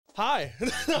Hi.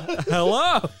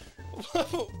 Hello.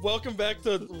 Welcome back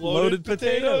to Loaded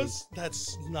Potatoes.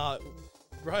 That's not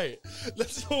right.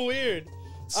 That's so weird.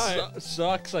 Alright.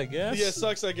 Sucks, I guess. Yeah,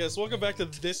 sucks, I guess. Welcome back to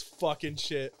this fucking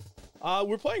shit.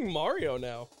 We're playing Mario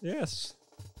now. Yes.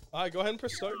 Alright, go ahead and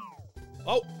press start.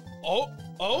 Oh!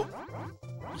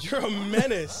 You're a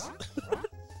menace.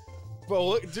 Bro,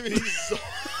 look, dude, he's so...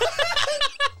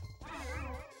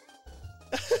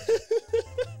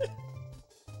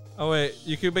 Oh wait,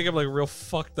 you can make him like real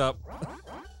fucked up.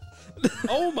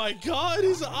 Oh my god,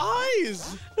 his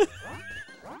eyes!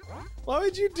 Why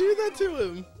would you do that to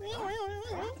him?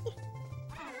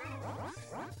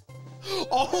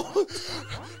 Oh,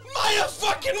 my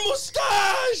fucking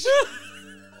mustache!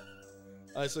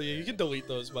 Alright, so yeah, you can delete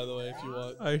those, by the way, if you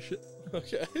want. I should.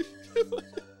 Okay.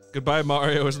 Goodbye,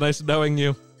 Mario. It was nice knowing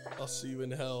you. I'll see you in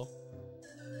hell.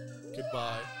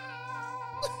 Goodbye.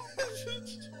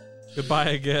 Goodbye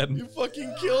again. You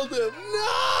fucking killed him.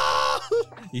 No!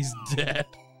 He's dead.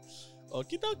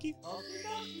 Okie dokie.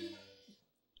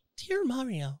 Dear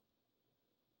Mario.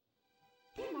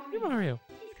 Hey, Mario.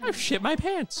 I've shit my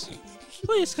pants.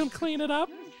 Please come clean it up.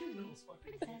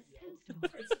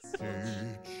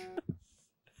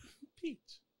 Peach.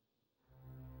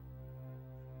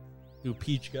 Dude,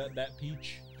 Peach got that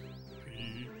peach.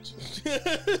 Peach.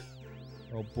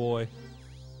 Oh boy.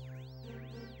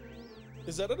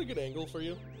 Is that at a good angle for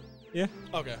you? Yeah.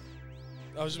 Okay.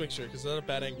 I was just making sure, because that's a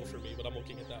bad angle for me, but I'm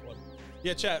looking at that one.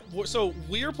 Yeah, chat. So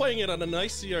we're playing it on a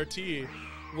nice CRT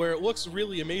where it looks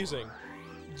really amazing.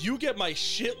 You get my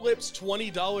shit lips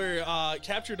 $20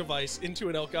 capture device into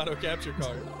an Elgato capture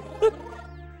card.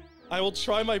 I will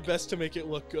try my best to make it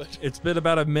look good. It's been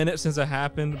about a minute since it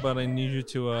happened, but I need you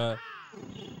to,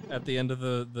 at the end of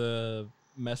the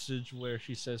message where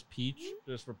she says Peach,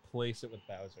 just replace it with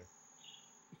Bowser.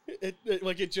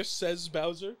 Like it just says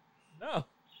Bowser? No.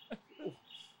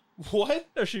 What?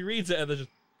 No, she reads it and then just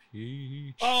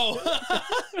Peach. Oh.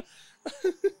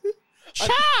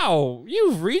 Ciao!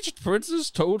 You've reached Princess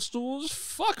Toadstool's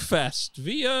Fuckfest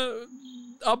via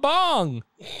a bong.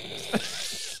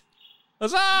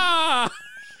 Huzzah!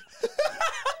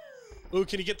 Ooh,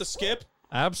 can you get the skip?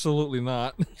 Absolutely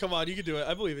not. Come on, you can do it.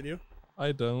 I believe in you.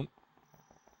 I don't.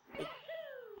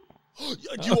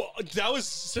 That was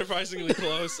surprisingly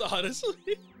close,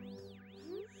 honestly.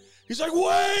 He's like,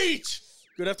 wait!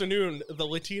 Good afternoon, the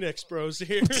Latinx bros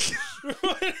here.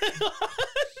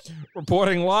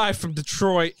 Reporting live from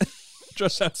Detroit,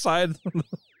 just outside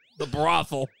the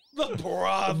brothel. The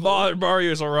brothel.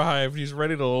 Mario's arrived. He's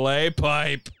ready to lay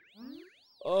pipe.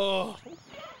 Oh.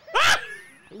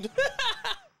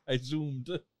 I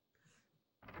zoomed.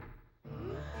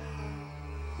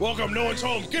 Welcome, no one's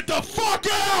home. Get the fuck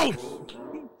out!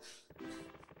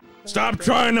 Stop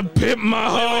trying to pimp my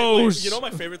hose! You know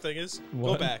what my favorite thing is?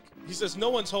 What? Go back. He says,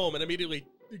 no one's home, and immediately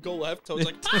go left. Toad's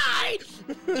like, hi!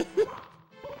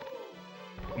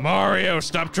 Mario,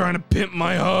 stop trying to pimp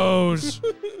my hose!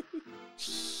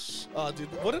 Oh, dude,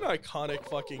 what an iconic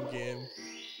fucking game. Whee!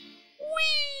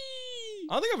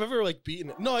 I don't think I've ever, like, beaten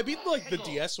it. No, I beat, like, the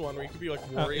DS one where you could be, like,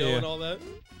 Wario yeah. and all that.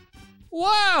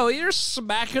 Wow, you're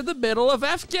smack in the middle of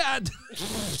FCAD.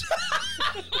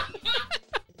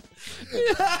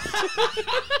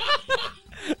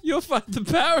 You'll find the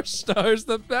power stars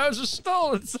that Bowser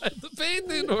stole inside the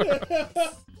painting world.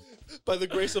 By the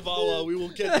grace of Allah, we will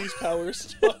get these power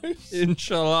stars.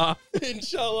 Inshallah.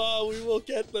 Inshallah, we will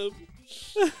get them.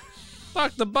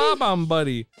 Talk to Bob-omb,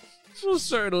 buddy. This will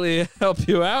certainly help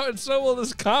you out, and so will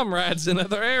his comrades in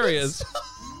other areas.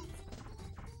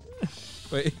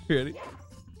 Wait, you ready?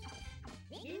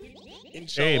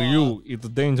 Inshallah. Hey, you, it's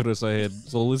dangerous ahead,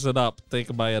 so listen up,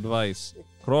 take my advice.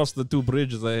 Cross the 2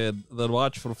 bridges ahead, then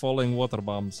watch for falling water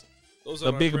bombs. Those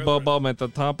The are our big brethren. bomb at the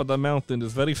top of the mountain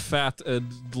is very fat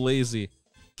and lazy.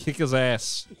 Kick his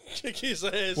ass. Kick his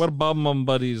ass. We're Bob-omb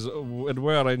buddies, and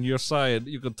we're on your side.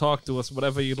 You can talk to us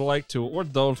whenever you'd like to, or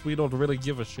don't. We don't really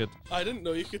give a shit. I didn't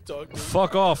know you could talk to me.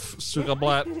 Fuck off,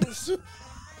 Sugablat.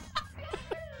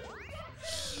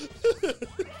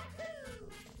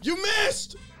 You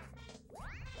missed!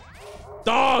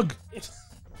 Dog!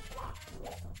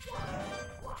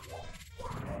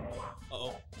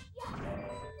 Uh-oh.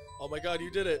 Oh my god, you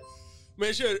did it.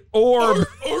 Man, shit. Orb!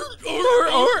 Or.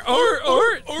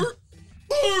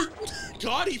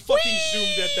 God, he fucking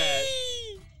zoomed at that.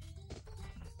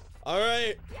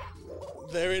 Alright.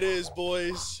 There it is,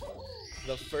 boys.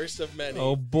 The first of many.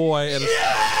 Oh boy. And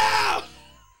Yeah!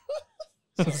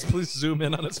 please zoom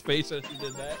in on his face as he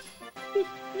did that.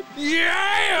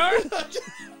 Yeah!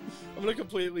 I'm gonna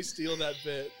completely steal that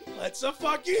bit. Let's a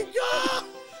fucking go!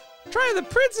 Try the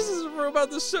princess's room at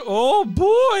the Oh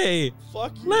boy!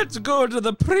 Fuck you. Let's go to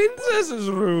the princess's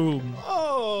room.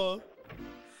 Oh.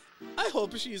 I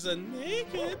hope she's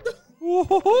naked.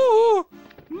 Woohoo!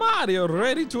 Mario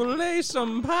ready to lay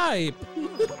some pipe.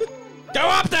 Go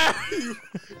up there!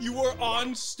 You were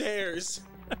on stairs.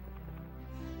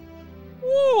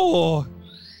 Whoa!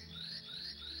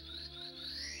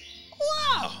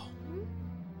 Wow.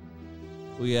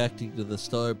 Reacting to the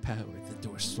star power, the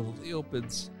door slowly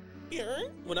opens.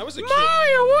 When I was a kid.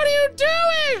 Mario, what are you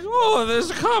doing? Oh, there's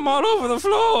cum all over the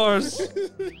floors.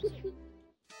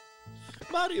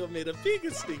 Mario made a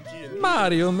big stinky. In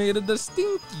Mario made it the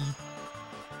stinky.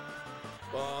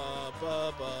 Ba,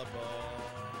 ba, ba, ba.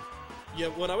 Yeah,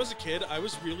 when I was a kid, I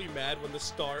was really mad when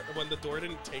the door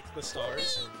didn't take the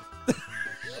stars.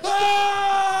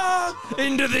 Ah!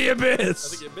 Into the I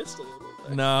abyss. think it missed a little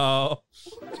bit. No.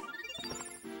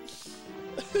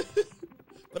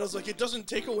 But I was like, it doesn't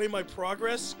take away my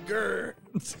progress. Grr.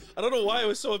 I don't know why I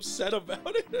was so upset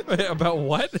about it. About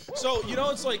what? So, you know,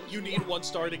 it's like you need 1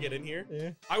 star to get in here.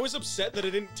 Yeah. I was upset that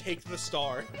it didn't take the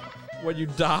star. When you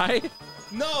die?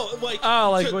 No, like,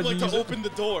 like to, when like you to use open the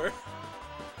door.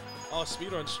 Oh,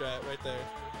 speedrun strat right there.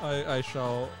 I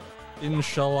shall,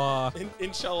 inshallah.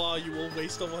 Inshallah, you will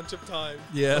waste a bunch of time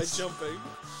Yes. by jumping.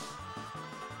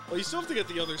 Well, you still have to get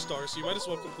the other star, so you might as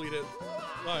well complete it.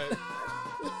 Right.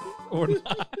 Or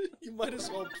not. You might as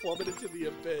well plummet into the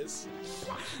abyss.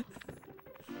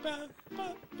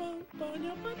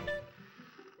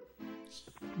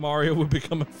 Mario would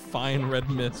become a fine red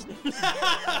mist.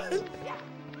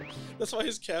 That's why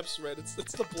his cap's red. It's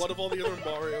the blood of all the other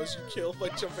Marios you kill by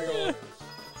jumping off.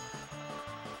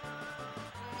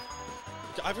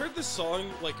 I've heard this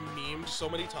song like memed so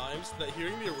many times that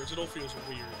hearing the original feels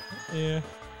weird. Yeah.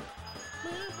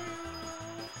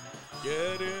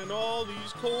 Getting all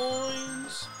these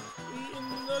coins,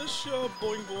 eating the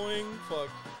shaboing boing. Fuck,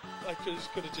 I could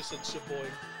have just said shaboing.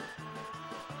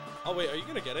 Oh wait, are you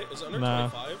gonna get it? Is it under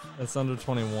 25? It's under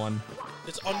 21.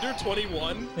 It's under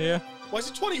 21? Yeah. Why is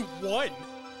it 21?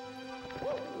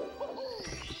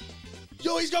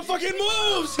 Yo, he's got fucking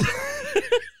moves!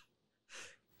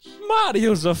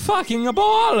 Mario's a fucking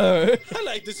baller. I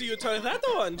like to see you try that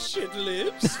on, shit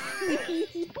lips.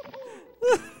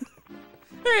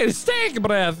 Hey, steak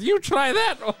breath, you try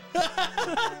that.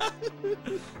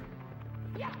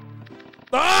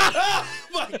 Ah!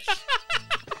 My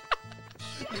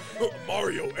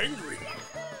Mario angry.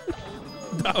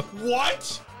 No.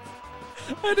 What?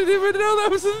 I didn't even know that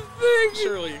was a thing.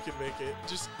 Surely you can make it.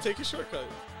 Just take a shortcut.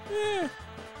 Yeah.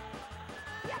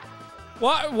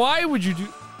 Why would you do...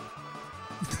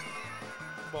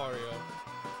 Mario.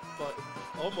 But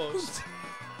almost.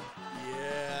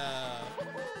 Yeah.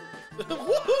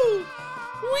 Woohoo!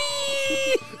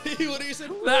 Whee! What do you say?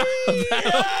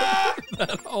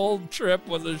 That whole trip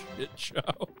was a shit show.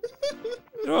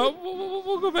 You know what?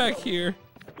 We'll go back here.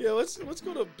 Yeah, let's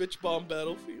go to Bitch Bomb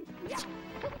Battlefield.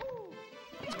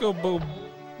 Let's go boom.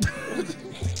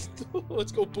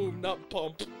 Let's go boom, not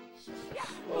pump.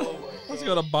 Oh my Let's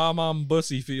go to Bomb on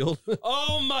Bussy Field.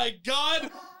 Oh my god!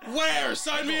 Where?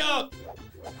 Sign me up!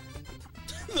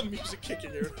 The music kick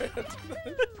in your head.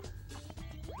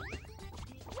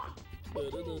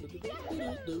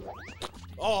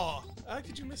 Oh, how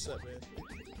could you miss that, man?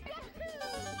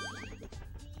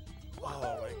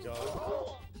 Oh my god.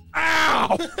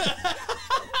 Ow!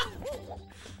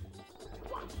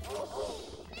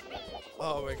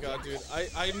 Oh my god, dude.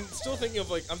 I'm still thinking of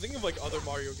like other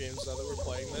Mario games now that we're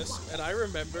playing this. And I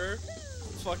remember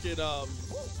fucking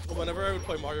whenever I would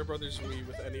play Mario Brothers Wii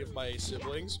with any of my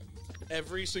siblings,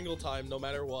 every single time, no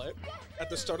matter what, at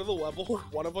the start of the level,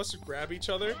 one of us would grab each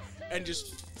other and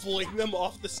just fling them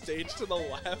off the stage to the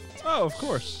left. Oh, of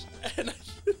course. And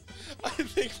I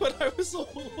think when I was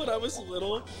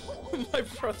little, my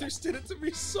brothers did it to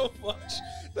me so much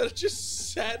that I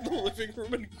just sat in the living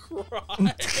room and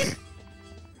cried.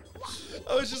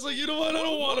 I was just like, you know what? I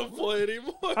don't want to play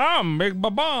anymore. I'm Big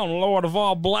Babon, Lord of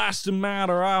all blasting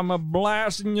matter. I'm a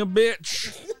blasting you,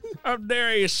 bitch. How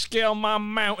dare you scale my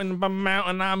mountain? By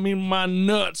mountain, I mean my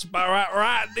nuts. By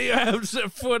right there, I have the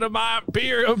foot of my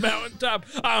imperial mountaintop.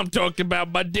 I'm talking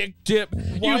about my dick tip.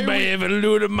 You may have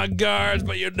eluded my guards,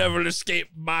 but you'll never escape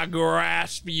my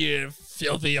grasp, you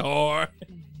filthy whore.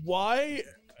 Why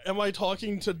am I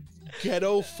talking to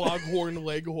ghetto foghorn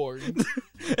leghorn?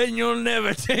 And you'll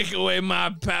never take away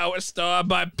my power star.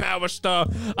 By power star,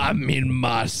 I mean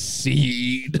my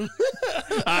seed.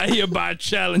 I hereby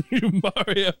challenge you,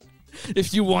 Mario.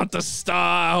 If you want the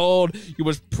star I hold, you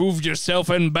must prove yourself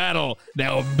in battle.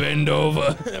 Now bend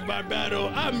over. And by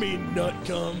battle, I mean nut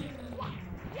cum.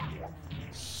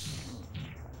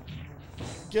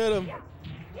 Get him.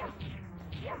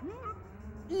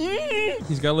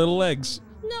 He's got little legs.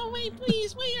 No, wait,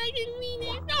 please, wait, I didn't mean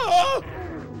it. No!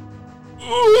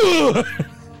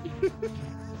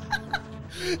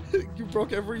 You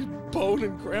broke every bone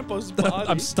in Grandpa's body.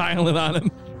 I'm styling on him.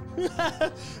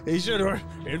 He should have.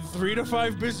 In 3 to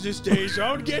 5 business days,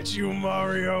 I'll get you,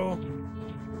 Mario.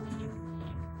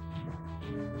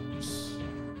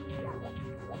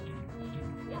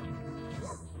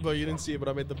 But you didn't see it, but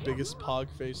I made the biggest pog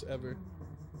face ever.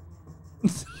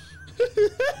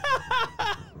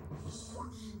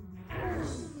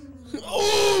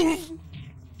 Oh!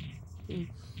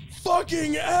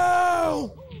 Fucking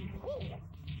hell!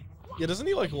 Yeah, doesn't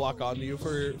he like lock onto you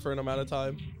for an amount of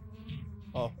time?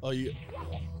 Oh, you.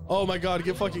 Oh my God,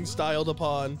 get fucking styled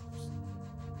upon.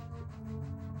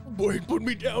 Boy, put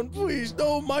me down, please.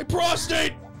 No, my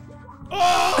prostate!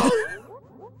 Oh!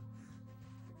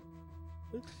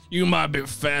 You might be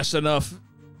fast enough.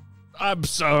 I'm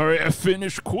sorry, I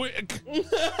finished quick.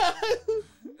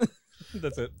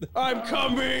 That's it. I'm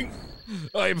coming!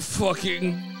 I'm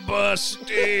fucking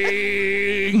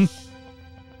busting.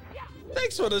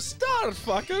 Thanks for the start,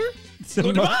 fucker.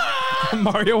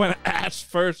 Mario went ass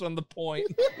first on the point.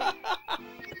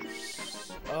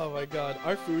 Oh my God,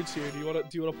 our food's here. Do you want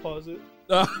to pause it?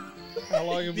 How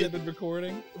long have we been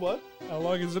recording? What? How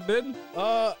long has it been?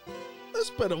 It's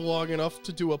been long enough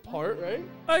to do a part, right?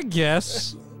 I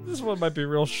guess. This one might be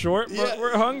real short, but Yeah.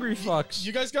 we're hungry fucks.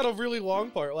 You guys got a really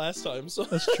long part last time, so.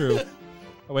 That's true.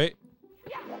 Oh, wait.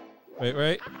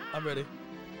 Wait. I'm ready.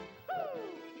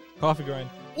 Coffee grind.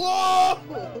 Whoa!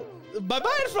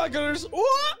 Bye-bye, fuckers!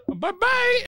 Whoa! Bye-bye!